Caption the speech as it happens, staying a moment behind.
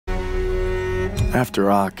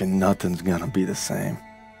After Aachen, nothing's gonna be the same.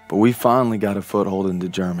 But we finally got a foothold into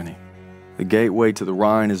Germany. The gateway to the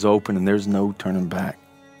Rhine is open and there's no turning back.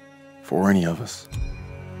 For any of us.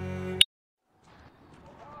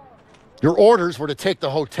 Your orders were to take the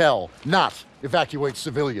hotel, not evacuate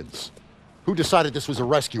civilians. Who decided this was a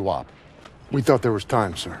rescue op? We thought there was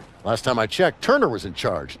time, sir. Last time I checked, Turner was in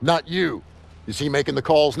charge, not you. Is he making the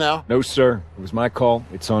calls now? No, sir. It was my call.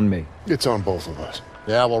 It's on me. It's on both of us.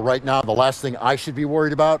 Yeah, well, right now, the last thing I should be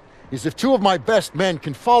worried about is if two of my best men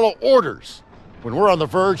can follow orders when we're on the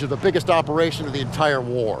verge of the biggest operation of the entire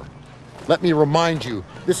war. Let me remind you,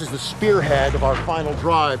 this is the spearhead of our final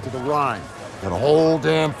drive to the Rhine. Got a whole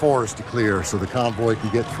damn forest to clear so the convoy can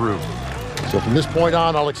get through. So from this point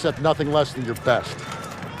on, I'll accept nothing less than your best.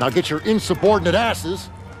 Now get your insubordinate asses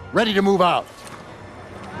ready to move out.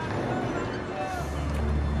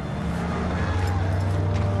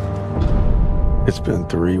 It's been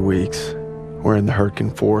 3 weeks. We're in the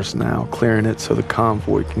Hürtgen Forest now, clearing it so the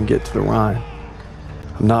convoy can get to the Rhine.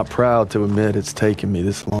 I'm not proud to admit it's taken me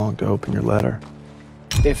this long to open your letter.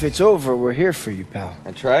 If it's over, we're here for you, pal.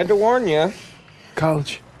 I tried to warn you.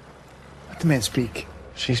 College. Let the man speak.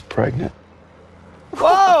 She's pregnant.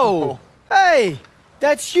 Whoa! Hey!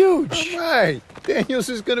 That's huge! All right. Daniels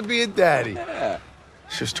is gonna be a daddy. Yeah.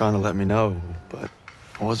 She's just trying to let me know, but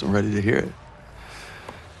I wasn't ready to hear it.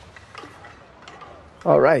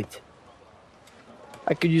 All right.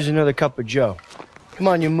 I could use another cup of joe. Come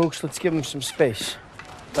on, you mooks, let's give him some space.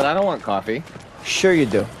 But I don't want coffee. Sure you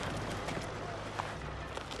do.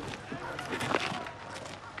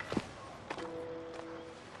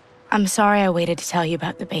 I'm sorry I waited to tell you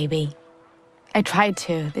about the baby. I tried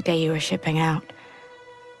to the day you were shipping out.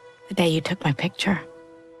 The day you took my picture.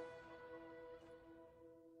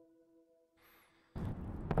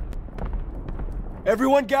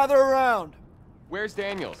 Everyone gather around. Where's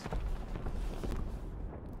Daniels?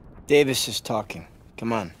 Davis is talking.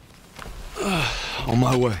 Come on. On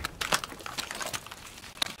my way.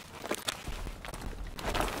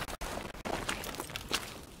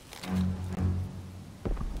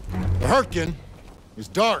 The Hürtgen is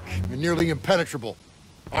dark and nearly impenetrable.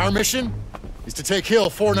 Our mission is to take Hill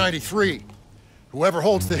 493. Whoever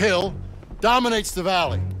holds the hill dominates the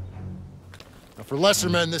valley. Now, for lesser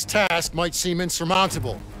men, this task might seem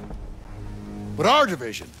insurmountable. But our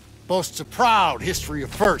division boasts a proud history of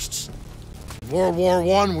firsts. In World War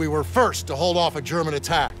I, we were first to hold off a German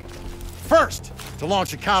attack. First to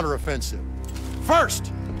launch a counteroffensive.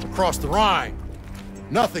 First to cross the Rhine.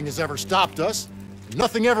 Nothing has ever stopped us, and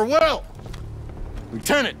nothing ever will.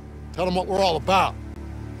 Lieutenant, tell them what we're all about.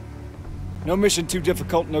 No mission too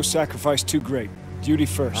difficult, no sacrifice too great. Duty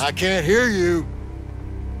first. I can't hear you.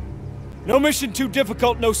 No mission too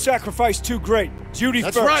difficult, no sacrifice too great. Duty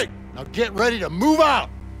first. That's right. Now get ready to move out.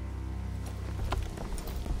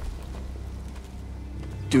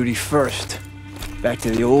 Duty first. Back to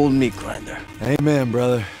the old meat grinder. Amen,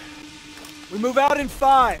 brother. We move out in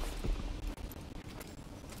 5.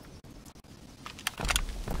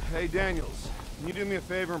 Hey, Daniels, can you do me a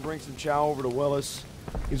favor and bring some chow over to Willis?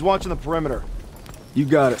 He's watching the perimeter. You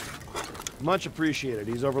got it. Much appreciated.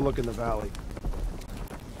 He's overlooking the valley.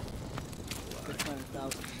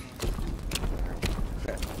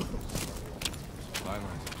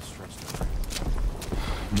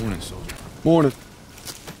 Morning, soldier. Morning.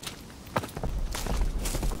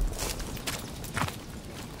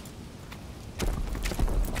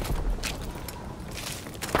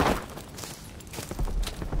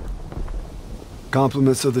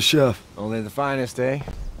 Compliments of the chef. Only the finest, eh?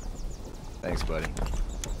 Thanks, buddy.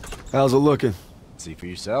 How's it looking? See for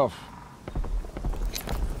yourself.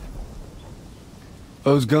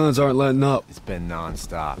 Those guns aren't letting up. It's been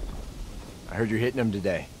non-stop. I heard you're hitting them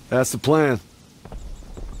today. That's the plan.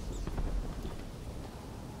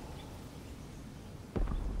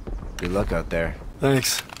 Good luck out there.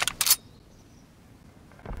 Thanks.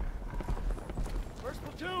 First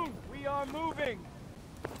platoon, we are moving.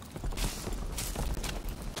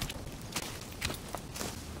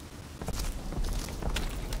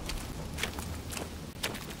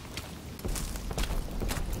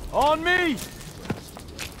 On me!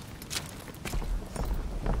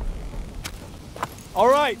 All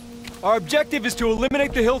right, our objective is to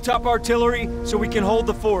eliminate the hilltop artillery so we can hold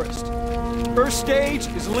the forest. First stage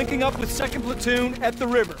is linking up with 2nd platoon at the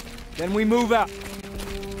river. Then we move out.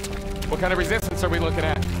 What kind of resistance are we looking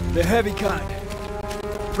at? The heavy kind.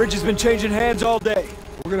 Bridge has been changing hands all day.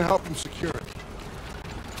 We're gonna help him secure it.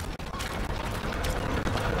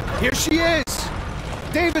 Here she is!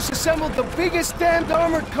 Davis assembled the biggest damned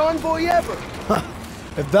armored convoy ever!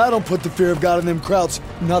 If that don't put the fear of God in them krauts,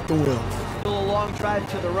 nothing will. Still a long drive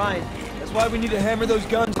to the Rhine. As That's why we need to hammer those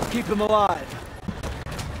guns and keep them alive.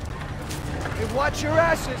 Hey, watch your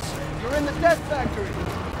asses! You're in the death factory!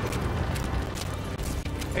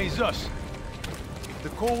 Hey, Zus. If the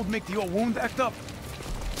cold make the old wound act up,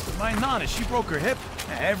 my Nana, she broke her hip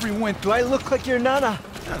every winter. Do I look like your Nana?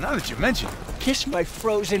 Now that you mention it, Kiss my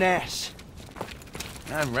frozen ass.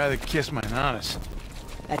 I'd rather kiss my Nanas.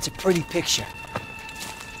 That's a pretty picture.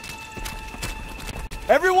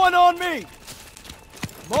 Everyone on me!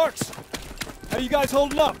 Marks! How you guys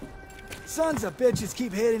holding up? Sons of bitches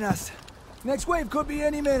keep hitting us. Next wave could be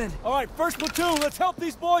any minute. All right, first platoon, let's help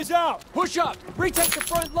these boys out. Push up! Retake the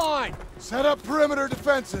front line! Set up perimeter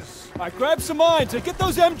defenses. All right, grab some mines and get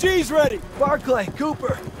those MGs ready. Barclay,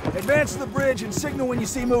 Cooper, advance to the bridge and signal when you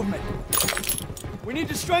see movement. We need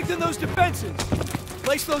to strengthen those defenses.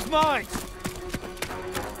 Place those mines.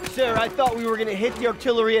 Sir, I thought we were gonna hit the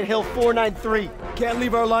artillery at Hill 493. Can't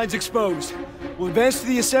leave our lines exposed. We'll advance to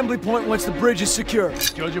the assembly point once the bridge is secure.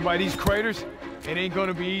 Judging by these craters, it ain't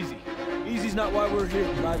gonna be easy. Easy's not why we're here,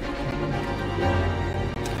 driver.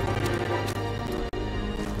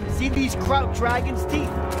 See these Kraut Dragon's teeth?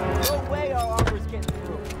 No way our armor's getting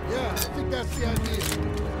through. Yeah, I think that's the idea.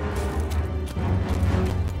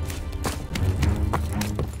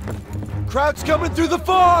 Kraut's coming through the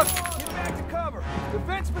fog! Get back to cover.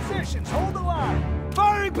 Defense positions, hold the line.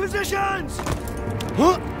 Firing positions!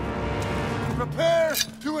 Huh? Prepare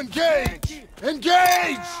to engage!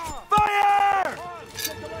 Engage! Fire!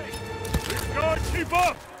 Guards, keep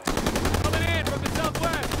up! Coming in from the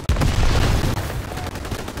southwest!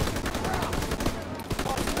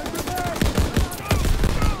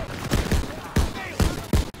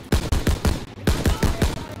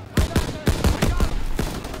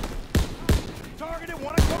 Targeted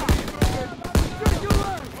 1 o'clock.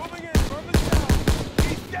 Moving in from the south.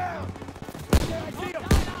 He's down. I see him.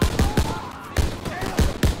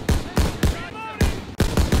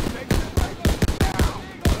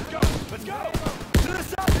 Let's go! To the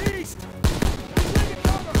southeast! Taking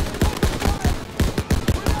cover!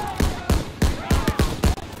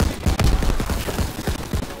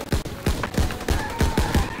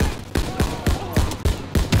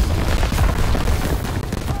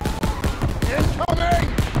 Incoming!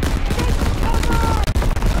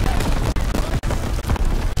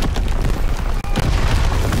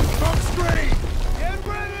 Smoke screen! Get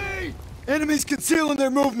ready! Enemies concealing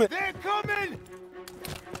their movement. They're coming!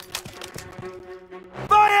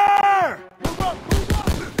 Fire! Move up! Move up!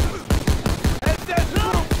 That's that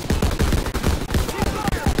group!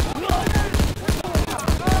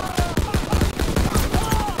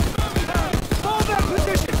 Hold that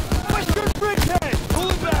position! Western bridgehead! Pull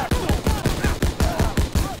it back!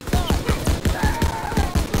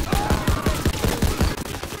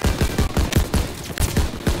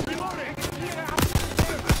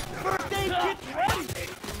 First aid kit ready!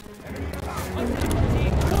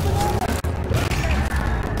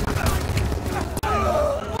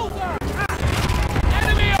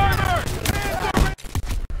 Enemy armor!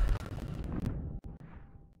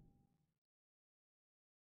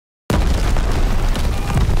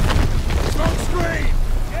 Smoke screen!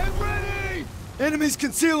 Get ready! Enemies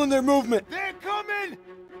concealing their movement. They're coming!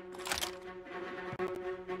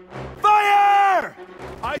 Fire!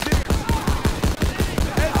 I did it!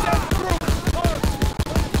 That's that group!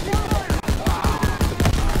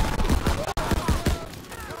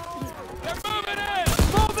 They're moving in!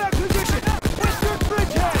 Hold that position! Western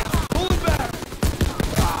bridgehead! Pull it back!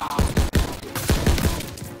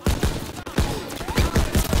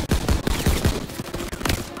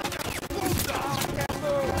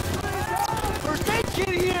 First aid kit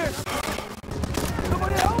here!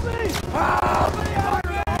 Somebody help me! Somebody help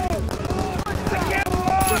me! I can't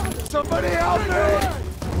walk! Somebody help me!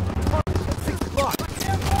 6 o'clock!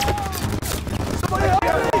 Somebody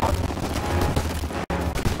help me!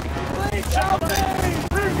 Please help me!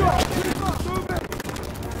 Please go! Please go! Move it!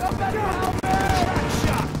 Somebody help me!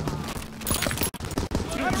 Shot!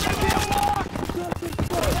 Give me a walk!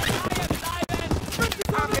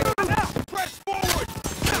 Now! Press forward!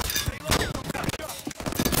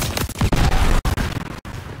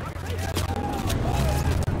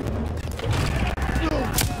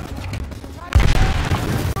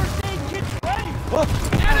 First aid kit's ready!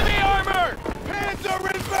 Enemy armor! Panzer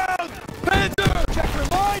inbound! Panzer! Check your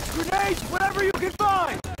mines, grenades, whatever you can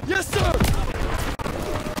find! Yes, sir!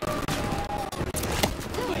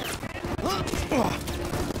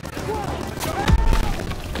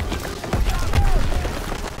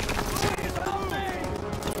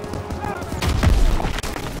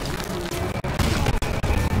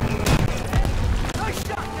 Nice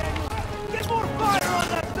shot, Daniel! Get more fire on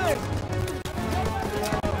that thing!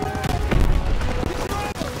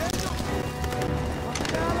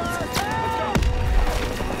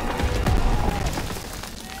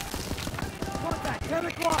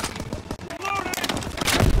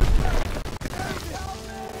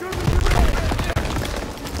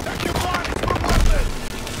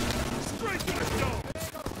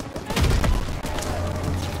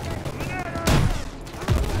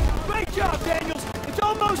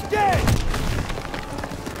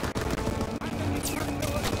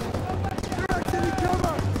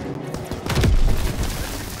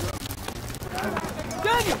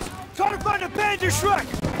 Major Shrek!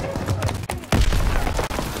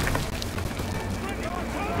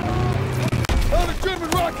 On a German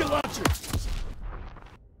rocket launcher!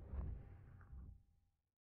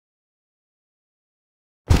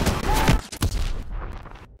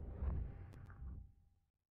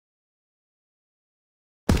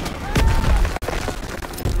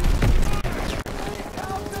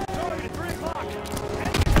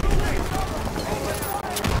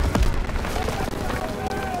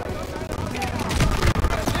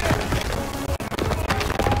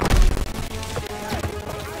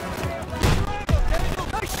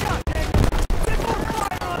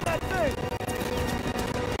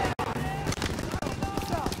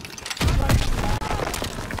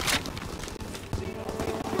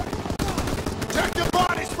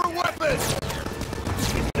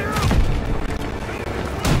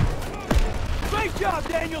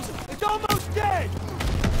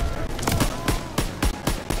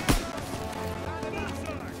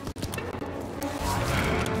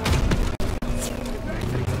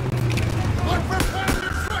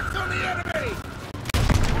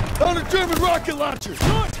 German rocket launcher! Good!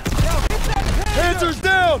 Now hit that Panzer's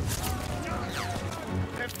down!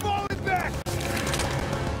 They're falling back!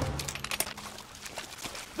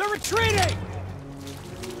 They're retreating!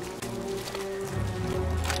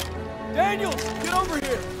 Daniels, get over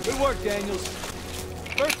here! Good work, Daniels.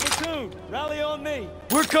 First platoon, rally on me.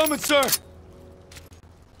 We're coming, sir!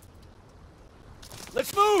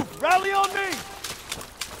 Let's move! Rally on me!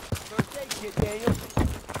 First aid kit, Daniels.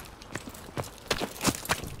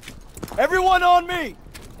 Everyone on me!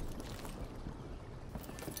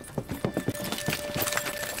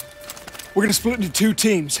 We're gonna split into 2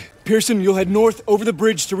 teams. Pearson, you'll head north over the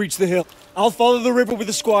bridge to reach the hill. I'll follow the river with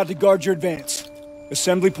a squad to guard your advance.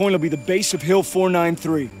 Assembly point will be the base of Hill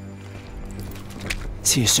 493.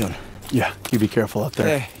 See you soon. Yeah, you be careful up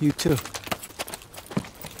there. Hey, you too.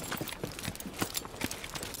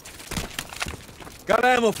 Got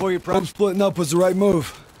ammo for you, Prop. Hope splitting up was the right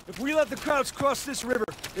move. If we let the Krauts cross this river,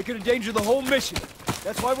 they could endanger the whole mission.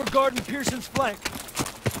 That's why we're guarding Pearson's flank.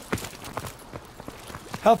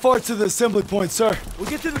 How far to the assembly point, sir? We'll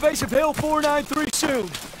get to the base of Hill 493 soon.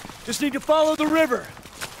 Just need to follow the river.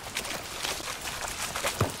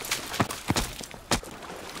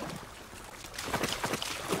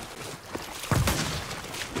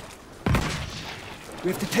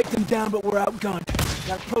 We have to take them down, but we're outgunned.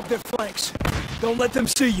 Gotta probe their flanks. Don't let them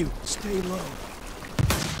see you. Stay low.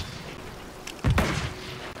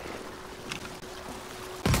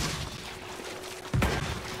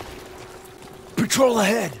 Patrol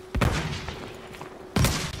ahead.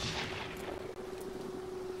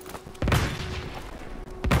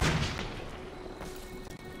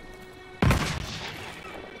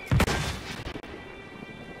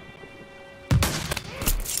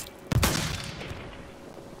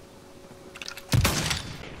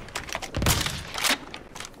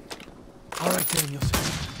 All right, Daniels.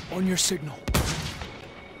 On your signal.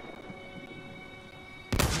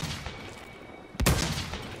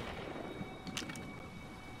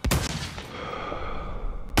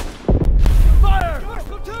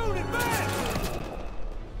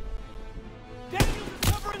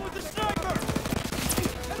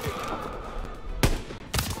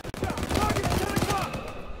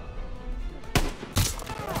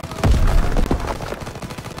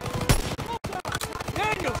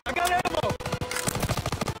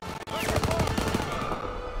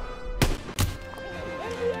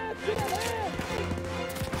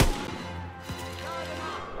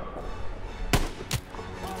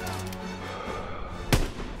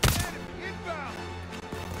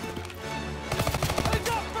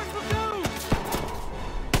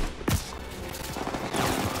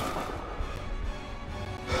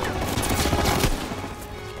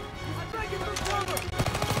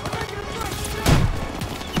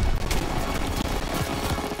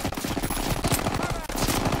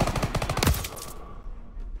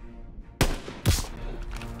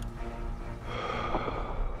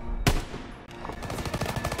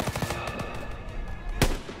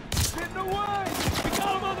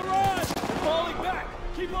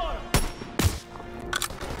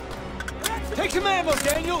 Take some ammo,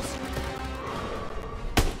 Daniels!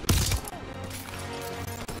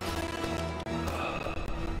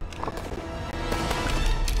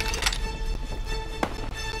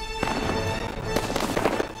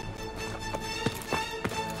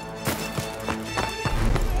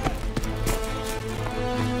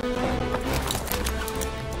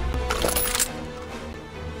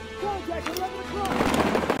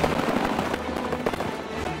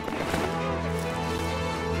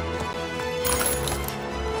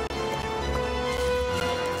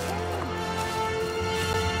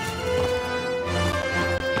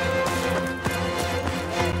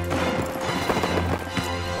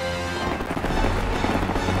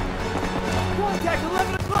 It's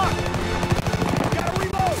 11 o'clock! Gotta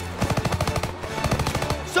reload!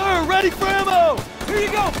 Sir, ready for ammo! Here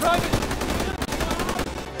you go, Private!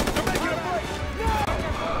 They're making a break!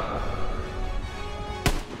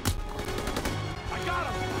 I got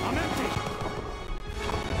him! I'm empty!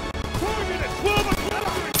 Target at 12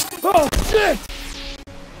 o'clock! Oh, shit!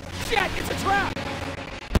 Shit, it's a trap!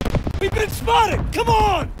 We've been spotted! Come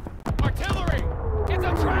on! Artillery! It's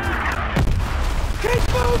a trap! Keep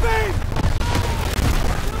moving!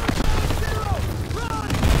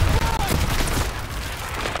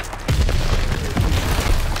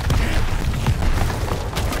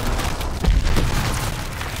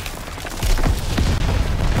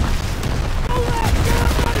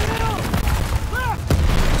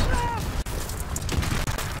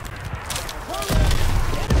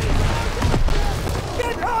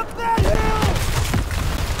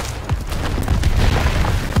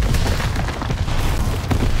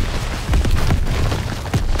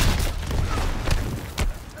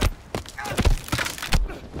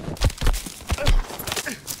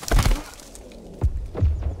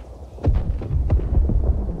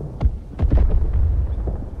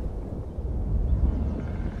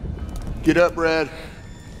 Get up, Brad.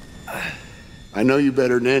 I know you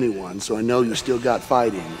better than anyone, so I know you still got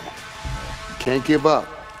fight in you. You can't give up.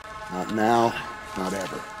 Not now, not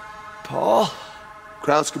ever. Paul?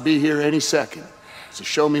 Krauts could be here any second, so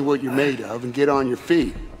show me what you're made of and get on your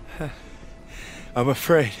feet. I'm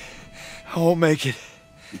afraid I won't make it.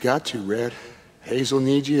 You got to, Red. Hazel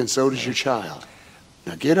needs you, and so does your child.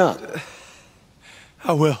 Now get up.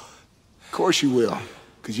 I will. Of course you will,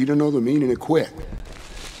 because you don't know the meaning of quit.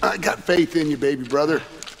 I got faith in you, baby brother.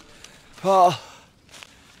 Paul.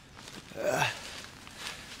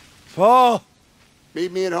 Paul!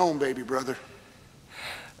 Meet me at home, baby brother.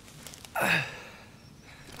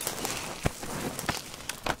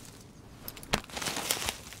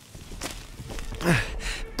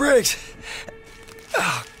 Briggs!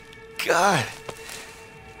 Oh, God.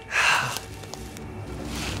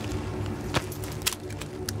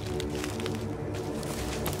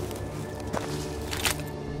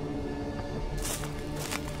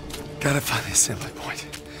 Gotta find the assembly point.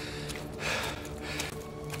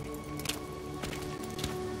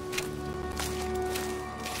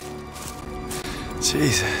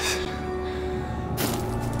 Jesus.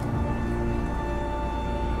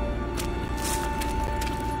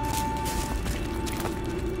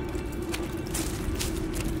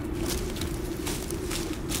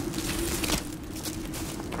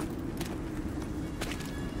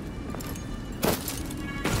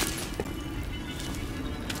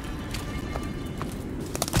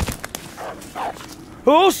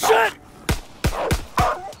 Oh, shit!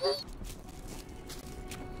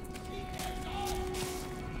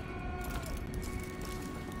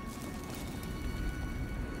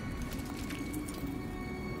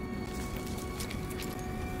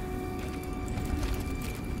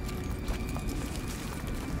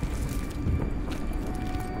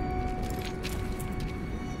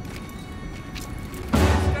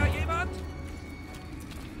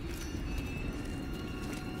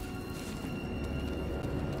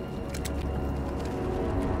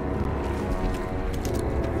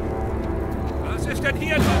 Was ist denn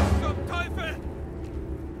hier los, zum Teufel?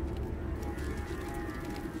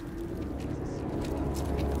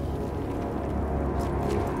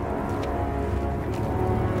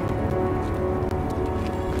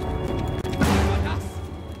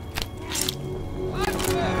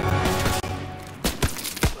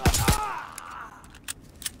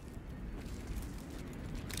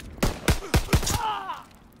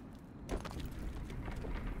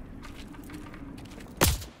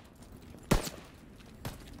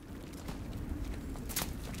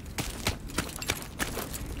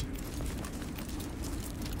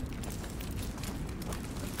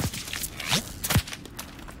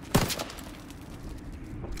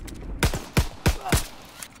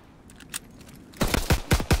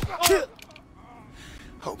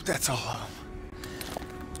 Hope that's all of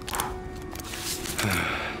them.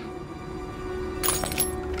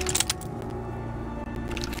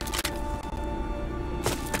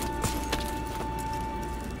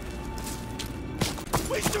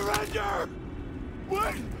 We surrender!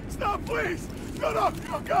 Wait! Stop, please! No, no!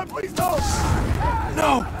 Oh, God, please, no!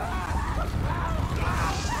 No!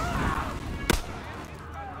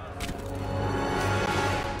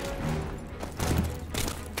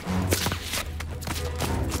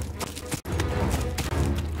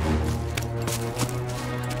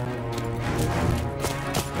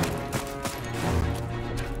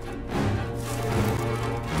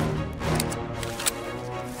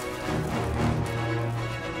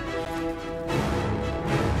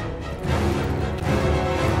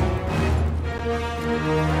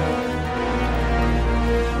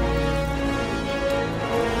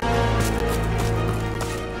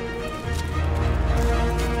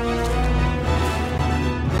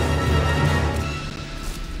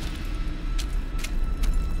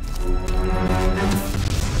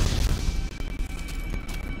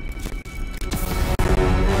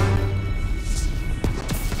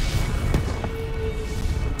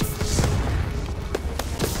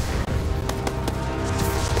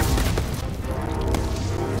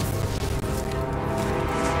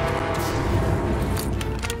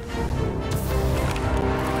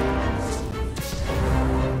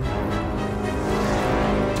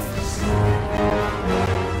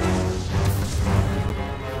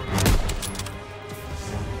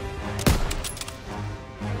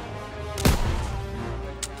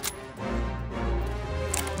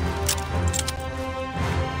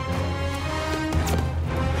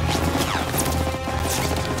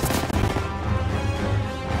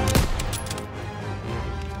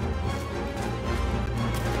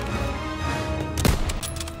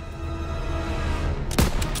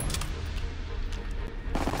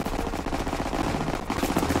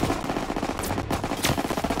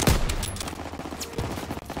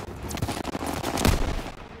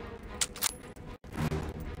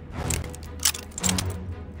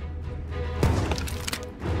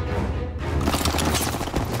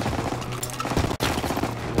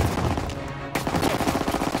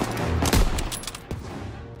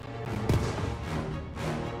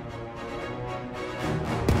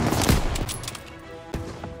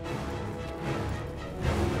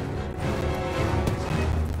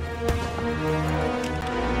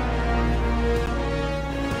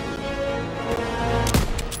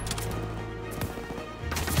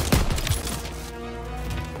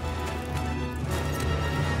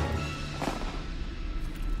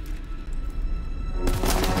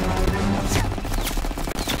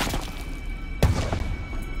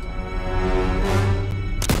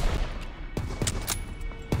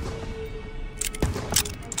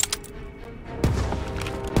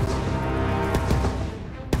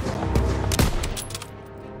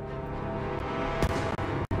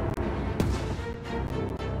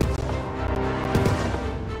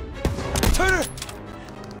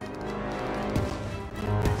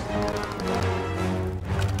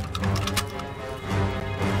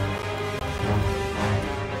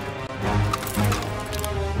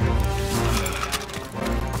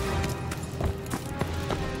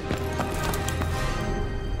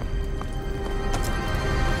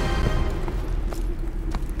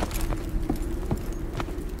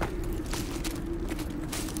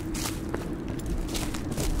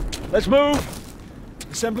 Let's move.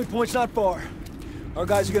 Assembly point's not far. Our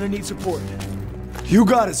guys are gonna need support. You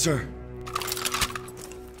got it, sir.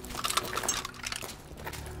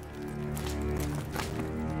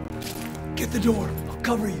 Get the door. I'll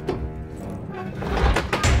cover you.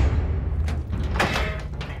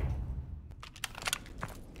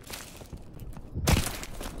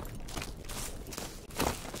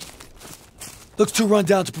 Looks too run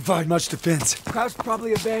down to provide much defense. Crowd's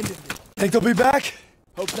probably abandoned it. Think they'll be back?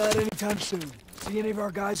 Hope not anytime soon. See any of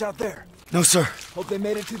our guys out there? No, sir. Hope they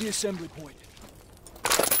made it to the assembly point.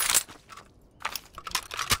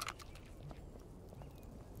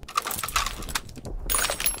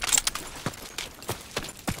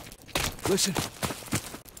 Listen.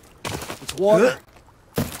 It's water.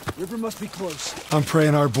 River must be close. I'm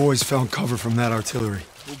praying our boys found cover from that artillery.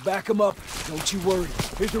 We'll back them up. Don't you worry.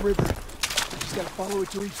 Here's the river. Just gotta follow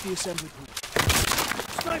it to reach the assembly point.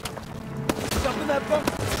 Sniper! Jump in that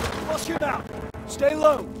bunker. Flush him out. Stay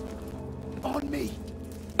low. On me.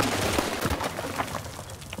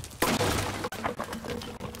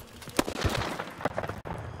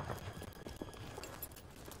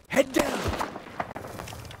 Head down.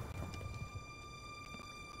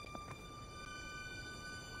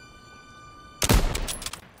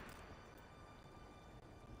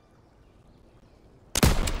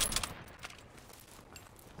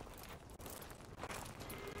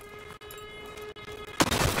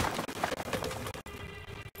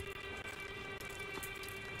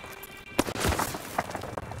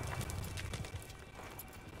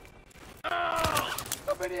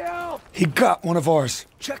 He got one of ours.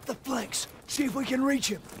 Check the flanks. See if we can reach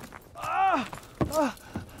him. I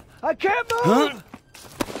can't move! Huh?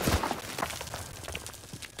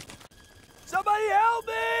 Somebody help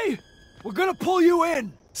me! We're gonna pull you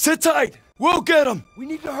in. Sit tight. We'll get him. We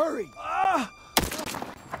need to hurry. I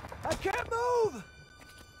can't move!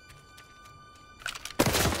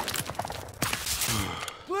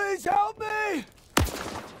 Please help me!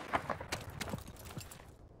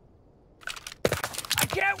 I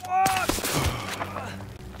can't walk!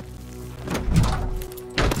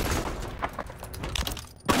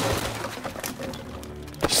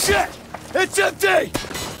 Shit! It's empty!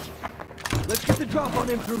 Let's get the drop on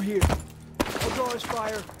him through here. I'll draw his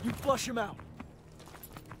fire. You flush him out.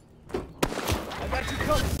 I got you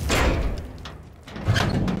covered.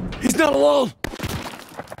 He's not alone!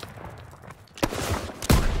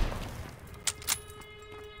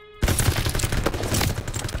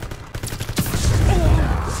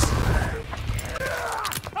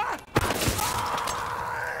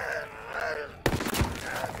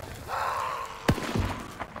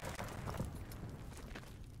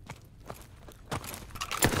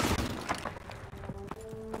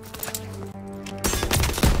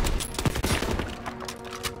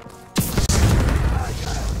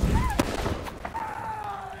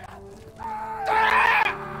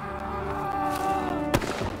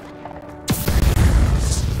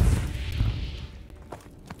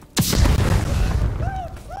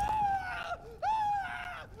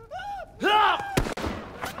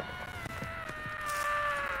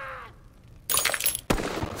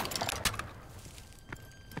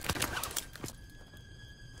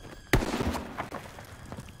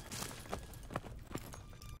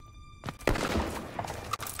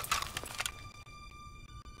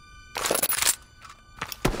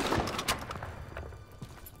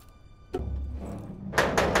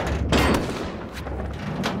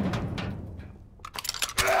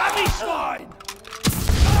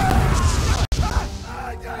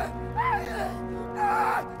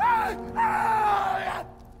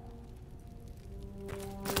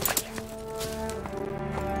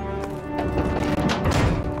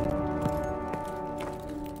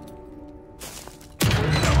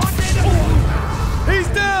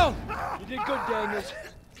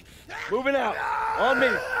 Moving out. On me.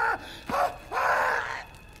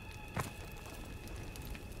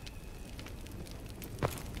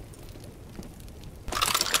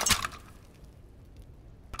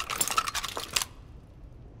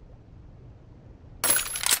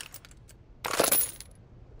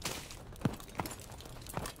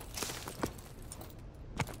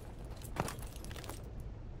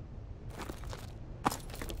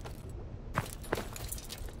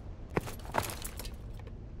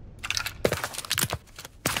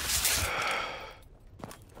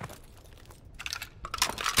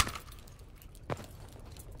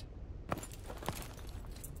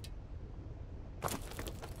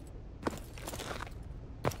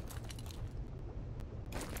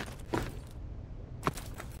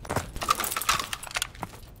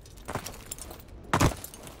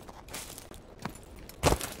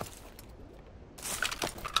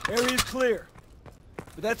 Area's clear.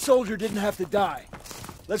 But that soldier didn't have to die.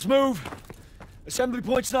 Let's move. Assembly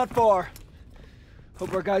point's not far.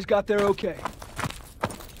 Hope our guys got there okay.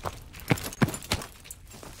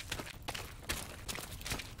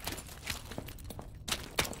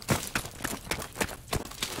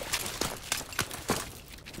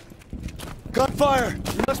 Gunfire!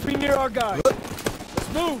 You must be near our guys.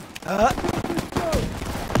 Let's move!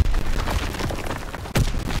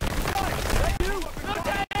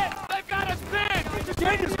 They've got us pinned!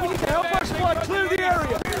 Daniels, we need to help our squad clear the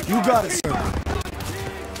area! You got it, sir.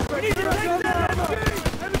 We need to take that MG!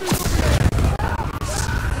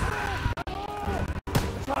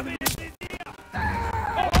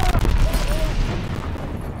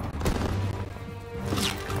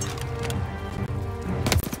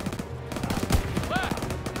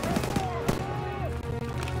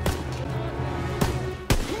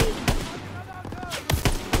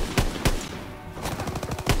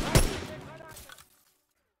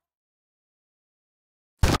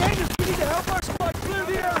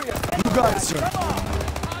 You got it, sir.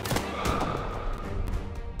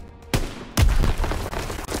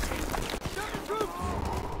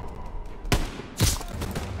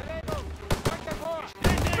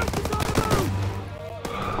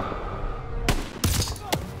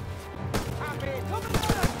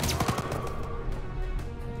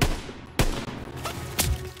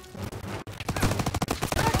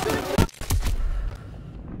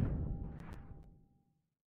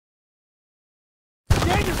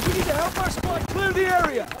 We need to help our squad clear the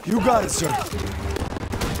area! You got it, sir.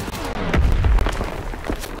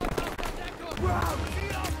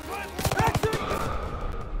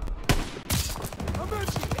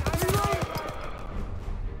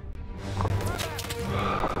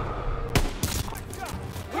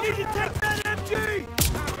 We need to take that MG!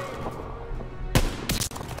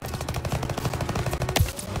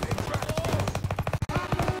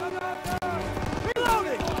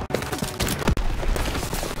 Reloading!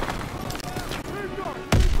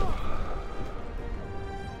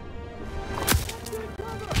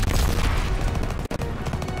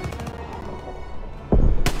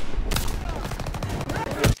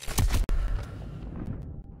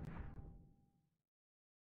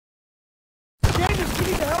 We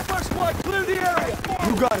need to help our squad clear the area!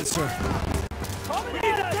 You got it, sir. We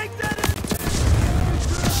need to take that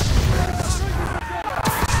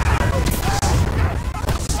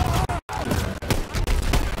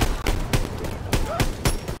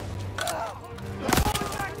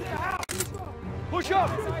Push up!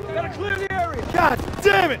 Gotta clear the area! God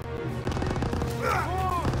damn it!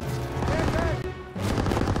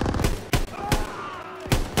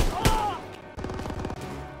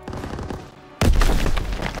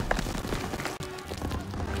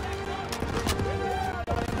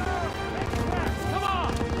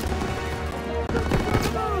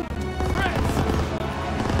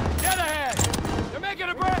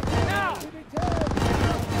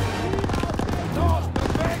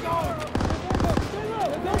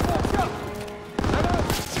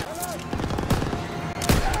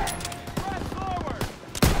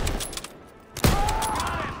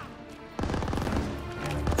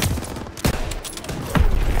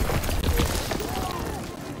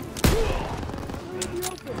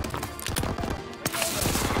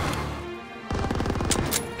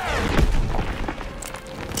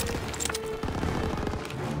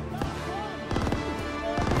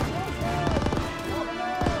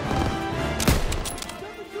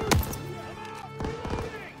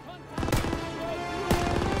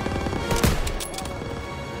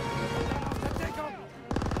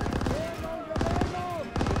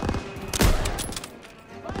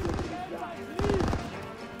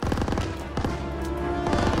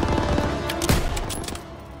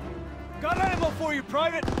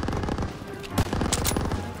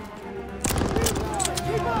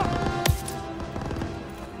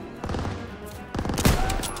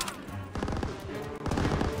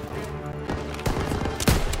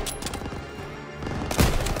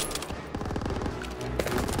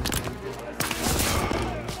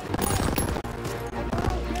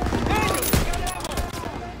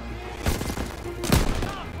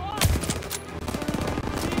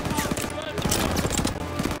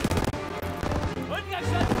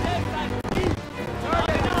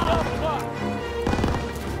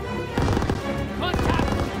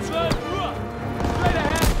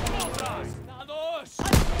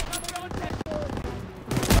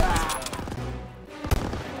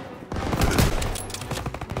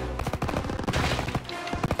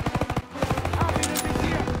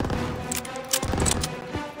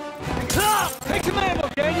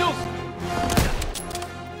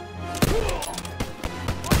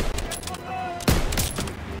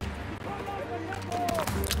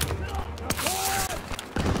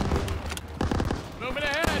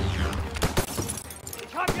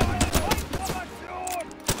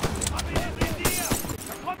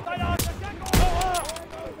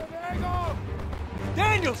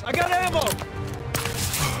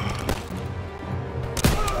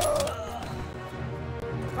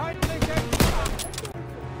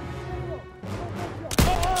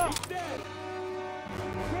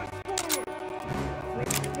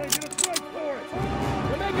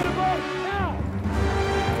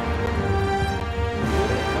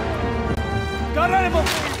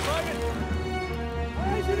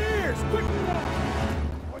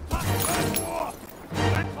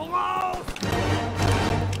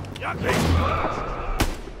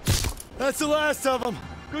 That's the last of them.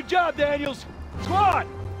 Good job, Daniels. Squad,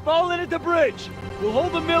 fall in at the bridge. We'll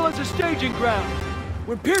hold the mill as a staging ground.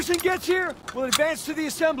 When Pearson gets here, we'll advance to the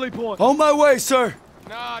assembly point. On my way, sir.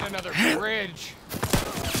 Not another bridge.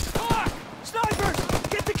 Fuck! Snipers!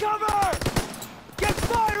 Get to cover! Get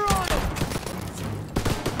fire on them!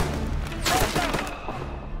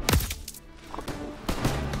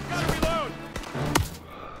 Gotta reload.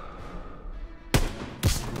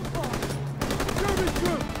 German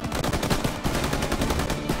troop!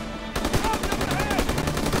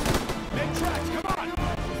 Make tracks, come on!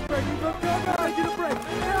 Breaking from cover! I get a break!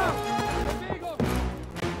 Now!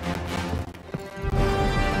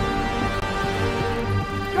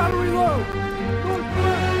 Gotta reload!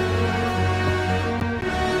 Northwest!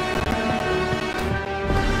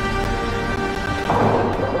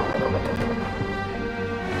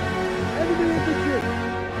 Enemy infantry!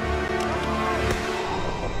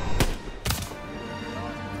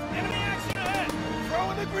 Enemy action ahead!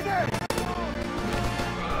 Throwing the grenade!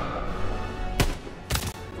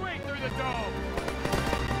 Swing through the dome!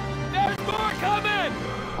 There's more coming!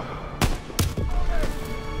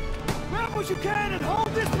 Grab what you can and hold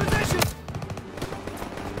this position!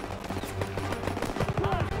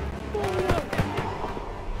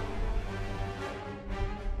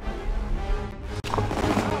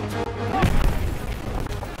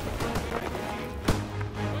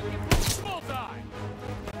 Bullseye!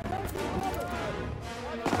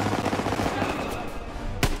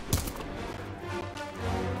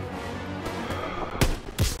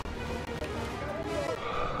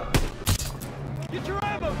 Get your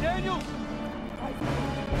ammo, Daniels!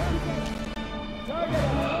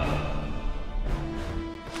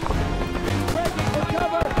 Breaking for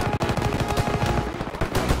cover!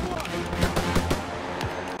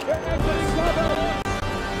 Get exit cover!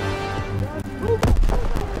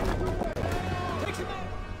 Take some out!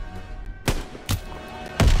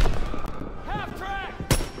 Half track!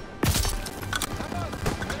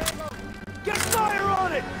 Get fire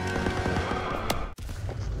on it!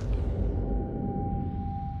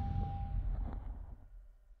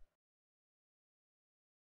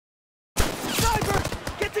 Sniper!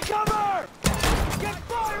 Get to cover! Get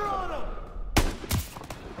fire on them!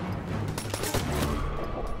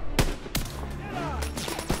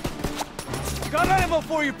 Got ammo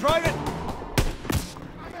for you, Private!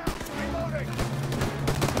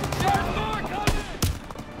 There's more coming!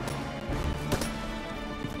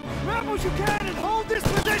 Grab what you can and hold this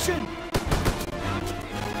position!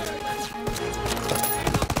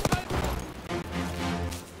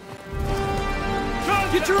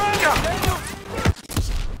 Get your ammo!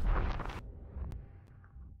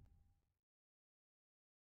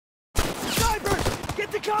 Snipers! Get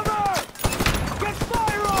to cover! Get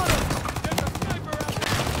fire on them! There's a sniper out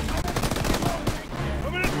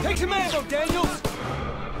there! Take some ammo, Daniels!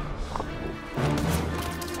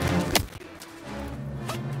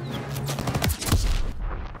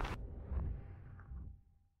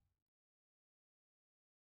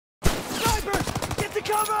 Snipers! Get to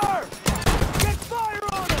cover! Get fire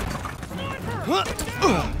on them!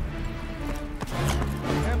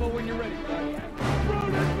 Ammo when you're ready, Private.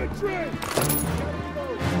 Road infantry!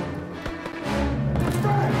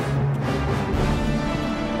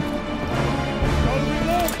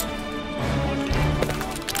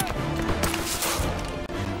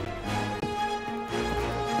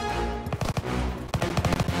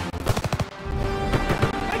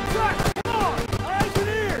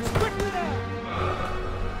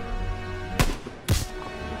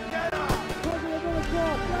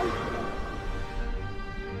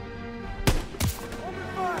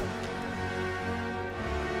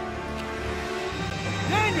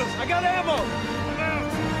 Daniels, I got ammo! I'm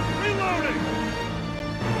out! Reloading!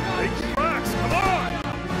 Make tracks, come on!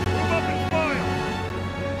 Move up and fire!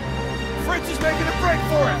 Fritz is making a break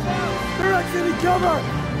for it! They're exiting cover!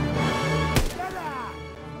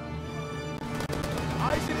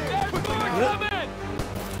 Eyes in There's air! more coming!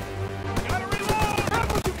 Gotta reload! Grab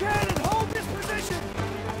what you can and hold this position!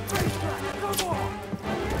 Racetrack, come on!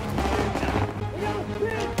 We got a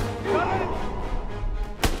pin! Got it!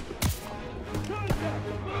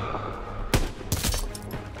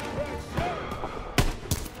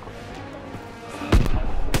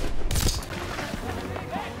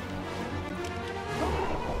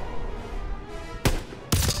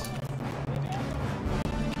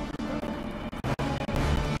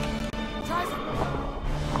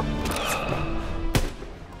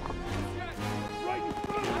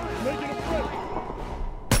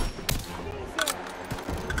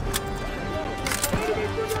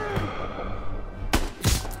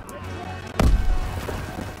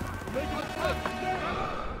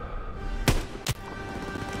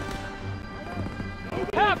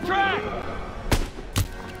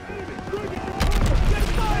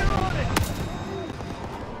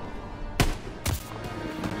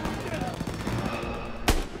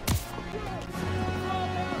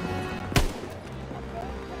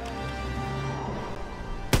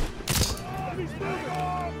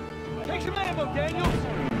 Daniels?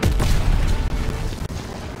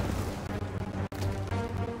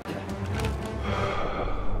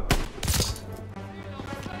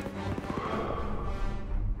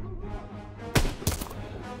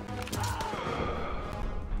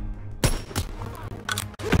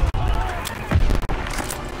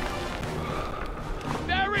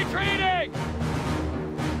 They're retreating!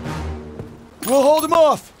 We'll hold them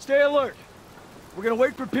off. Stay alert. We're gonna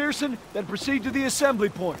wait for Pearson, then proceed to the assembly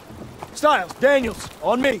point. Stiles, Daniels,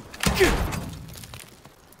 on me.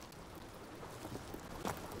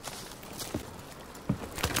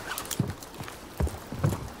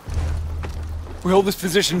 We hold this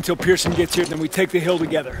position until Pearson gets here, then we take the hill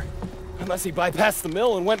together. Unless he bypassed the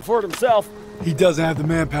mill and went for it himself. He doesn't have the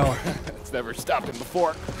manpower. It's never stopped him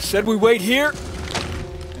before. Said we wait here,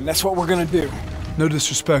 and that's what we're gonna do. No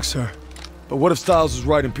disrespect, sir. But what if Stiles was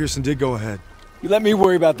right and Pearson did go ahead? You let me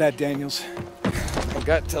worry about that, Daniels. My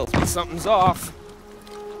gut tells me something's off.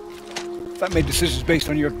 If I made decisions based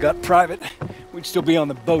on your gut private, we'd still be on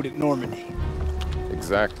the boat at Normandy.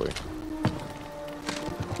 Exactly.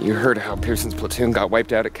 You heard how Pearson's platoon got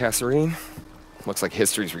wiped out at Kasserine? Looks like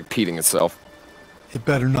history's repeating itself. It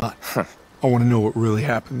better not. I want to know what really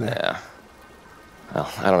happened there. Yeah.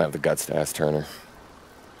 Well, I don't have the guts to ask Turner.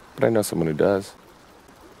 But I know someone who does.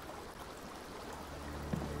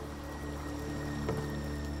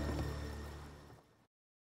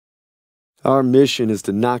 Our mission is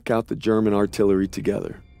to knock out the German artillery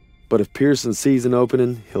together. But if Pearson sees an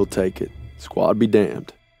opening, he'll take it. Squad be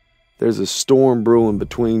damned. There's a storm brewing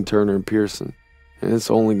between Turner and Pearson, and it's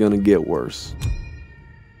only gonna get worse.